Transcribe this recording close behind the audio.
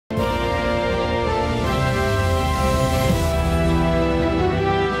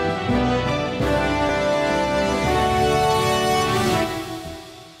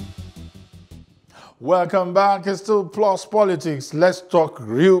Welcome back. It's still Plus Politics. Let's talk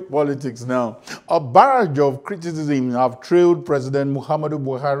real politics now. A barrage of criticism have trailed President Muhammadu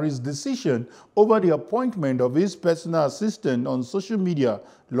Buhari's decision over the appointment of his personal assistant on social media,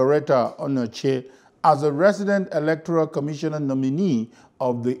 Lauretta Onochie, as a resident electoral commissioner nominee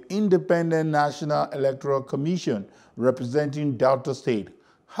of the Independent National Electoral Commission representing Delta State.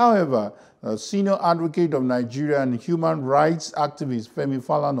 However, a senior advocate of Nigeria and human rights activist Femi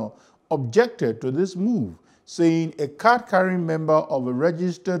Falana objected to this move, saying a card-carrying member of a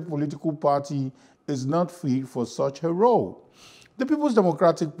registered political party is not fit for such a role. The People's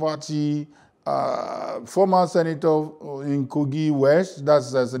Democratic Party, former senator in Kogi West,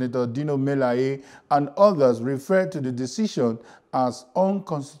 that's Senator Dino Melaye, and others referred to the decision as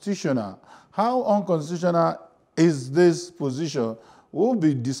unconstitutional. How unconstitutional is this position? We'll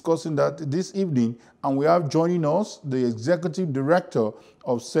be discussing that this evening, and we have joining us the Executive Director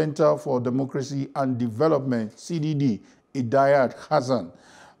of Center for Democracy and Development, CDD, Idayat Hassan.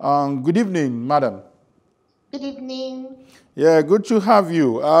 Good evening, madam. Good evening. Yeah, good to have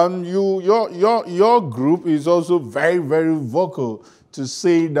you. Your group is also very, very vocal to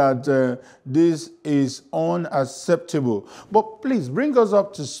say that this is unacceptable. But please bring us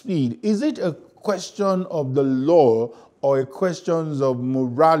up to speed. Is it a question of the law or a question of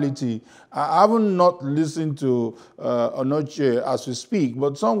morality? I haven't not listened to Onochie as we speak,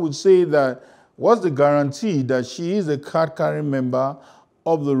 but some would say that what's the guarantee that she is a card-carrying member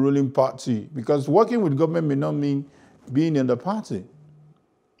of the ruling party? Because working with government may not mean being in the party.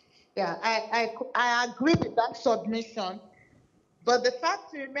 Yeah, I agree with that submission, but the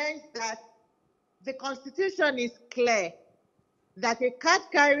fact remains that the Constitution is clear that a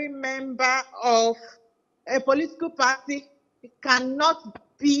card-carrying member of a political party cannot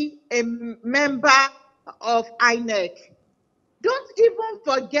be a member of INEC. Don't even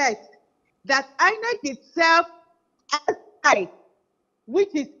forget that INEC itself has side,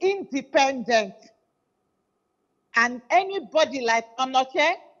 which is independent, and anybody like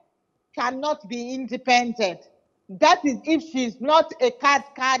Onochie cannot be independent. That is if she's not a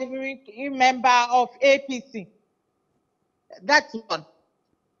card-carrying member of APC. That's one.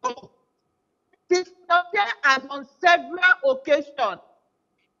 Has on several occasions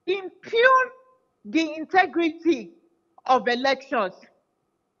impugned the integrity of elections.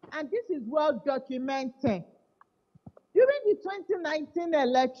 And this is well documented. During the 2019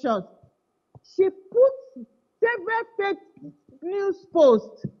 elections, she put several fake news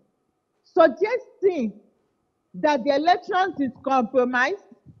posts suggesting that the elections is compromised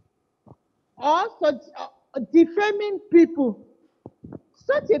or defaming people.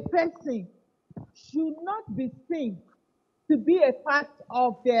 Such a person should not be seen to be a part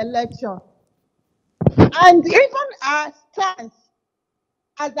of the election. And even her stance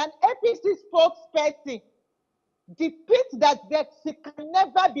as an APC spokesperson depicts that she can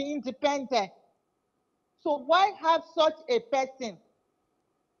never be independent. So why have such a person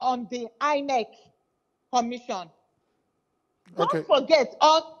on the INEC commission? Don't forget,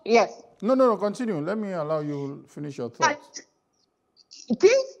 yes. No, continue. Let me allow you to finish your thoughts.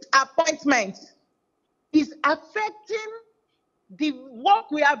 This appointment is affecting the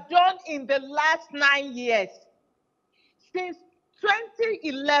work we have done in the last 9 years. Since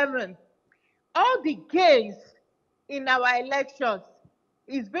 2011, all the gains in our elections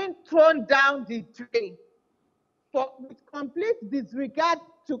is being thrown down the drain with complete disregard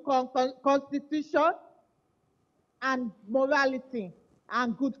to constitution and morality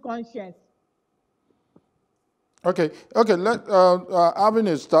and good conscience. Okay. Having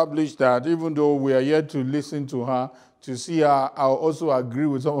established that, even though we are yet to listen to her, to see her, I'll also agree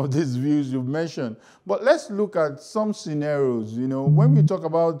with some of these views you've mentioned. But let's look at some scenarios. You know, when we talk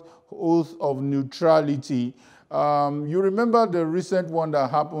about oath of neutrality, you remember the recent one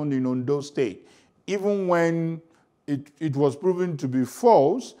that happened in Ondo State. Even when it was proven to be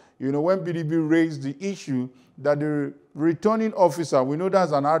false, you know, when PDP raised the issue that the returning officer, we know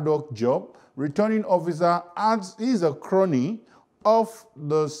that's an ad hoc job, returning officer is a crony of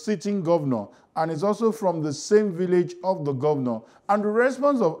the sitting governor and is also from the same village of the governor. And the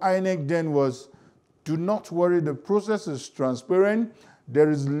response of INEC then was, do not worry, the process is transparent. There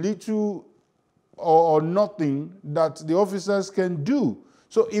is little or nothing that the officers can do.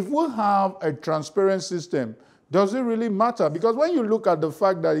 So if we have a transparent system, does it really matter? Because when you look at the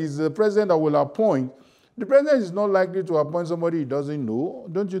fact that it's the president that will appoint, the president is not likely to appoint somebody he doesn't know.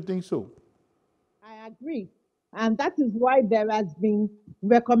 Don't you think so? I agree. And that is why there has been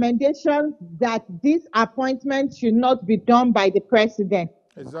recommendations that this appointment should not be done by the president.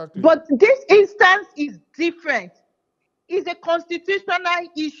 Exactly. But this instance is different. It's a constitutional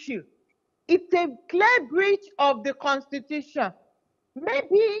issue. It's a clear breach of the Constitution.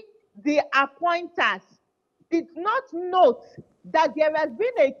 Maybe the appointers did not note that there has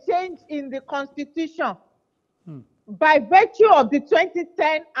been a change in the Constitution by virtue of the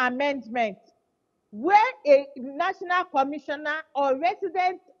 2010 amendment, where a national commissioner or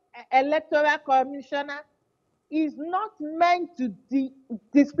resident electoral commissioner is not meant to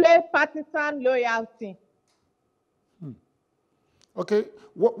display partisan loyalty. Okay,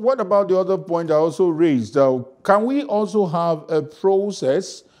 what about the other point I also raised? Can we also have a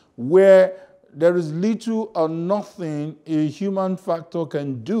process where there is little or nothing a human factor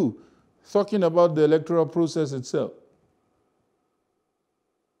can do, talking about the electoral process itself?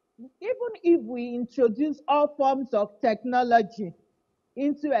 Even if we introduce all forms of technology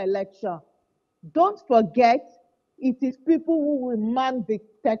into election, don't forget it is people who will man the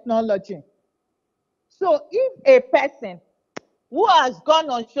technology. So if a person who has gone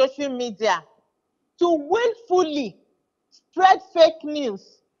on social media to willfully spread fake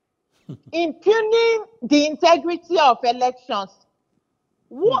news, impugning the integrity of elections,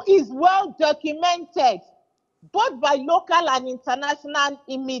 who is well documented both by local and international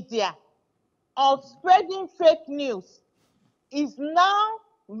media of spreading fake news, is now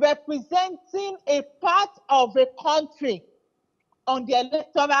representing a part of a country on the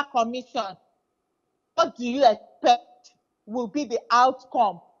Electoral Commission. What do you expect will be the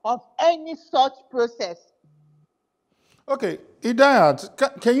outcome of any such process? Okay,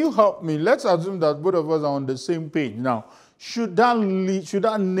 Idayat, can you help me? Let's assume that both of us are on the same page. Now, should that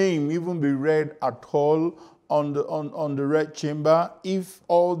name even be read at all on the red chamber if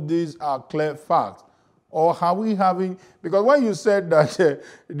all these are clear facts? Or are we having, because when you said that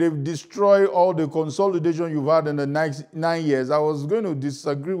they've destroyed all the consolidation you've had in the next 9 years, I was going to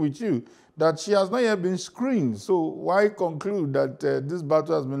disagree with you that she has not yet been screened. So why conclude that this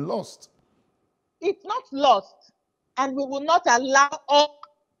battle has been lost? It's not lost, and we will not allow all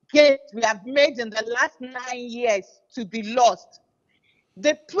gains we have made in the last 9 years to be lost.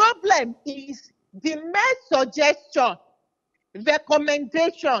 The problem is the mere suggestion,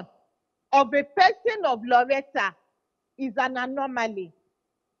 recommendation of a person of Lauretta is an anomaly.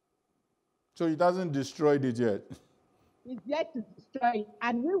 So it hasn't destroyed it yet? It's yet to destroy it,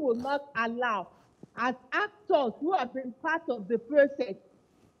 and we will not allow, as actors who have been part of the process,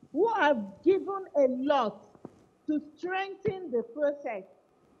 who have given a lot to strengthen the process,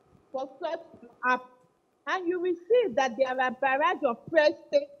 for such to happen. And you will see that there are a barrage of press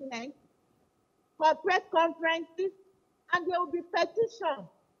statements, for press conferences, and there will be petitions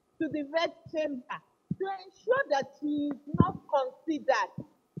to the Red Chamber to ensure that he is not considered.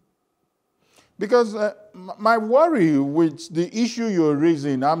 Because my worry with the issue you're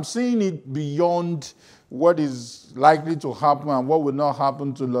raising, I'm seeing it beyond what is likely to happen and what will not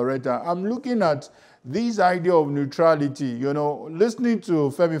happen to Lauretta. I'm looking at this idea of neutrality. You know, listening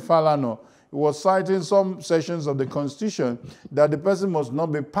to Femi Falana, he was citing some sections of the Constitution that the person must not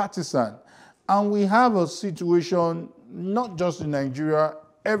be partisan. And we have a situation, not just in Nigeria,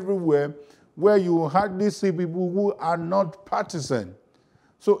 everywhere, where you hardly see people who are not partisan.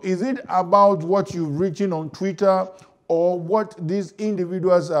 So is it about what you've written on Twitter or what these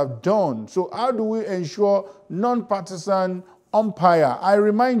individuals have done? So how do we ensure non-partisan umpire? I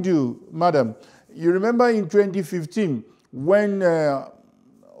remind you, madam, you remember in 2015 when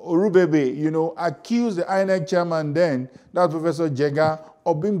Orubebe, accused the INEC chairman then, that Professor Jega,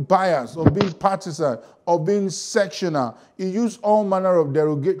 of being biased, of being partisan, of being sectional. He used all manner of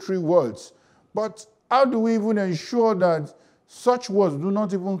derogatory words. But how do we even ensure that such words do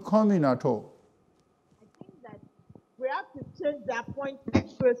not even come in at all? I think that we have to change the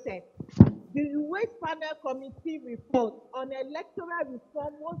appointment process. The Waste Panel Committee report on electoral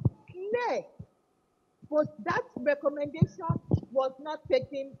reform was clear, but that recommendation was not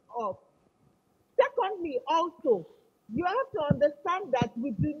taken up. Secondly, also, you have to understand that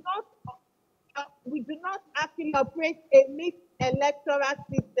we do not actually operate a mixed electoral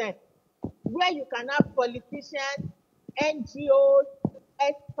system where you can have politicians, NGOs,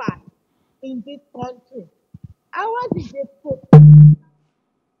 experts in this country. Ours is a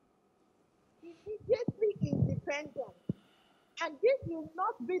immediately independent, and this will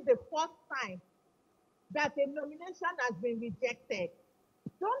not be the first time that a nomination has been rejected.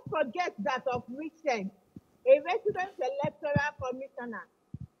 Don't forget that of recent, a resident electoral commissioner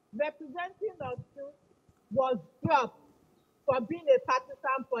representing us was dropped for being a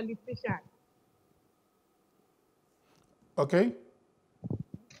partisan politician. Okay.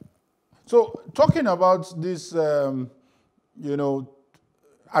 So talking about this,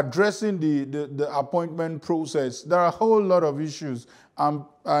 addressing the appointment process. There are a whole lot of issues, and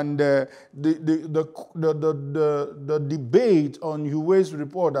the debate on Huawei's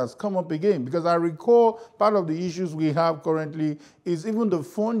report has come up again, because I recall part of the issues we have currently is even the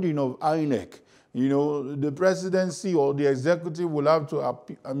funding of INEC. You know, the presidency or the executive will have to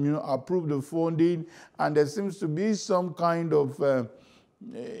approve the funding, and there seems to be some kind of,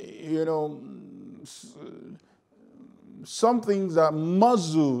 some things that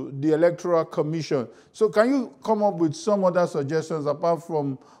muzzle the Electoral Commission. So can you come up with some other suggestions apart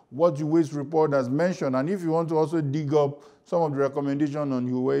from what Huawei's report has mentioned? And if you want to also dig up some of the recommendations on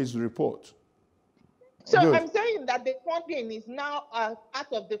Huawei's report. So I'm saying that the funding is now part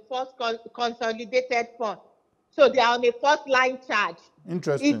of the first consolidated fund. So they are on a first line charge.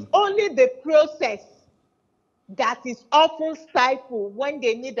 Interesting. It's only the process that is often stifled when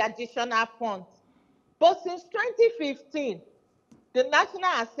they need additional funds. But since 2015, the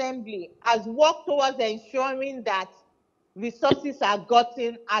National Assembly has worked towards ensuring that resources are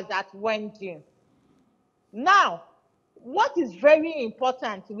gotten as at when due. Now, what is very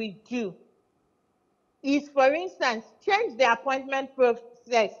important we do is, for instance, change the appointment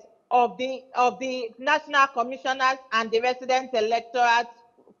process of the national commissioners and the resident electoral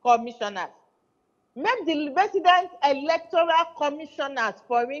commissioners. Make the resident electoral commissioners,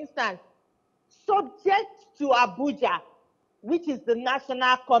 for instance, subject to Abuja, which is the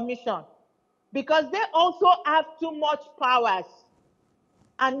National Commission, because they also have too much powers,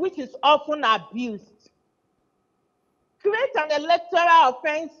 and which is often abused. Create an electoral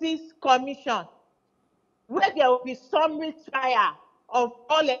offences commission where there will be summary trial of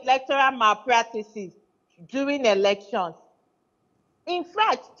all electoral malpractices during elections. In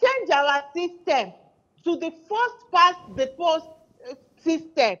fact, change our system to the first past the post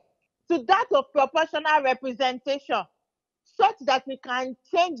system, to that of proportional representation, such that we can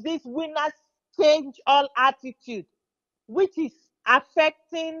change this winners change all attitude, which is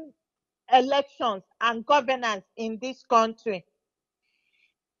affecting elections and governance in this country.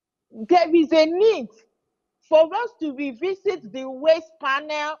 There is a need for us to revisit the Waste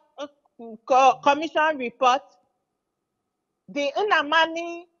Panel Commission report, the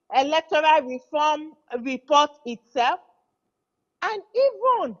Unamani Electoral Reform report itself, and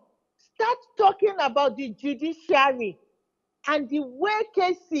even start talking about the judiciary and the way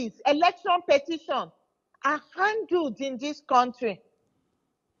cases, election petitions are handled in this country.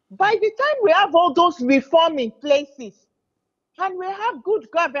 By the time we have all those reform in places and we have good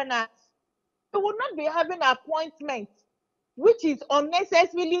governance, we will not be having appointments which is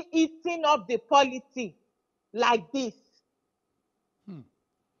unnecessarily eating up the polity like this.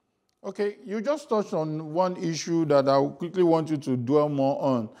 Okay, you just touched on one issue that I quickly want you to dwell more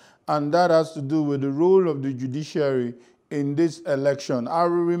on, and that has to do with the role of the judiciary in this election. I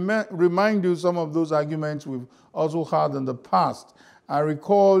will remind you some of those arguments we've also had in the past. I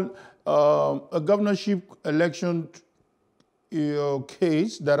recall a governorship election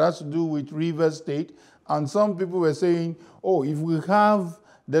case that has to do with Rivers State, and some people were saying, oh, if we have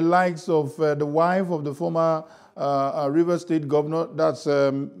the likes of the wife of the former Rivers State governor, that's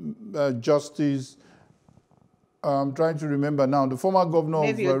Justice, I'm trying to remember now, the former governor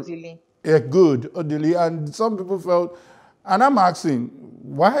Maybe of Odili. Odili, and some people felt, and I'm asking,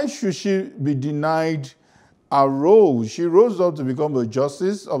 why should she be denied a role? She rose up to become a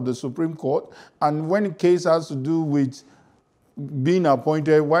justice of the Supreme Court, and when a case has to do with being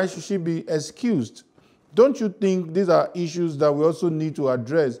appointed, why should she be excused? Don't you think these are issues that we also need to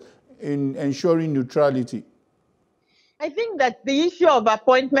address in ensuring neutrality? I think that the issue of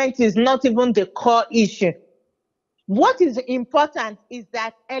appointment is not even the core issue. What is important is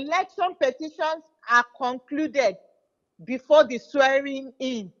that election petitions are concluded before the swearing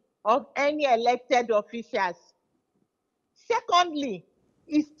in of any elected officials. Secondly,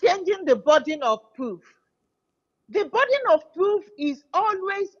 is changing the burden of proof. The burden of proof is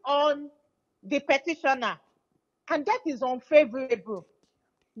always on the petitioner, and that is unfavorable.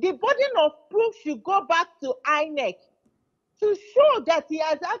 The burden of proof should go back to INEC to show that he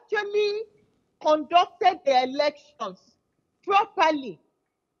has actually conducted the elections properly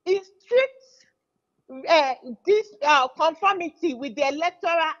in strict conformity with the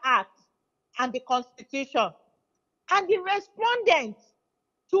Electoral Act and the Constitution, and the respondent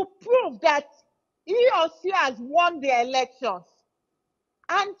to prove that he or she has won the elections,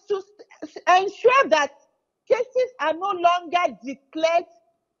 and to ensure that cases are no longer declared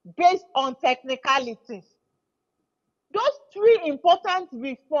based on technicalities. Those three important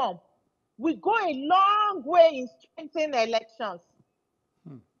reforms will go a long way in strengthening elections.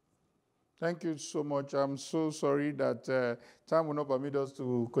 Thank you so much. I'm so sorry that time will not permit us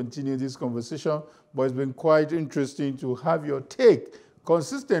to continue this conversation, but it's been quite interesting to have your take,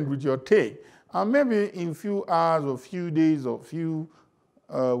 consistent with your take. And maybe in few hours or few days or few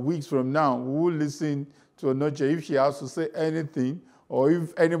weeks from now, we will listen to Onochie if she has to say anything or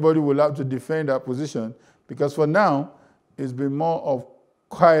if anybody will have to defend her position. Because for now, it's been more of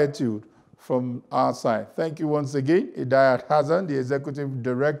quietude from our side. Thank you once again, Idayat Hassan, the Executive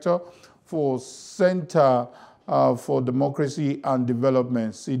Director for Center for Democracy and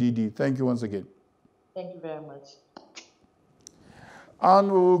Development, CDD. Thank you once again. Thank you very much. And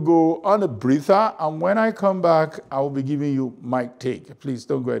we will go on a breather, and when I come back, I will be giving you my take. Please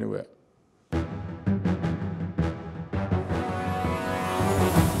don't go anywhere.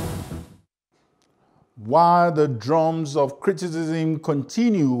 While the drums of criticism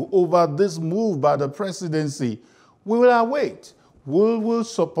continue over this move by the presidency, we will await. We will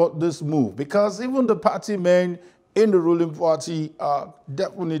support this move because even the party men in the ruling party are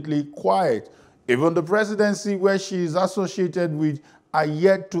definitely quiet. Even the presidency, where she is associated with, are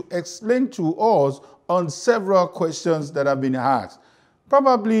yet to explain to us on several questions that have been asked.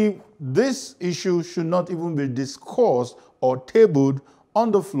 Probably this issue should not even be discussed or tabled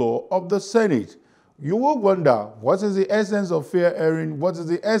on the floor of the Senate. You will wonder, what is the essence of fair hearing? What is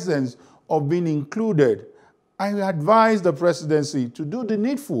the essence of being included? I advise the presidency to do the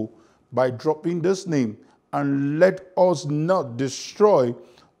needful by dropping this name and let us not destroy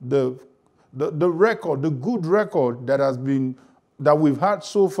the record, the good record that we've had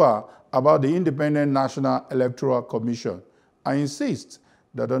so far about the Independent National Electoral Commission. I insist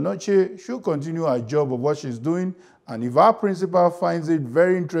that Onochie should continue her job of what she's doing, and if our principal finds it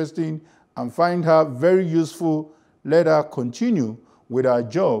very interesting and find her very useful, let her continue with her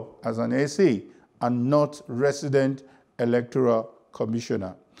job as an SA and not resident electoral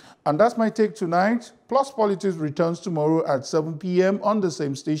commissioner. And that's my take tonight. Plus Politics returns tomorrow at 7 p.m. on the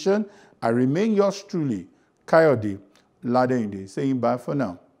same station. I remain yours truly, Kayode Ladende, saying bye for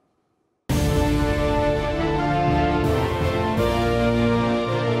now.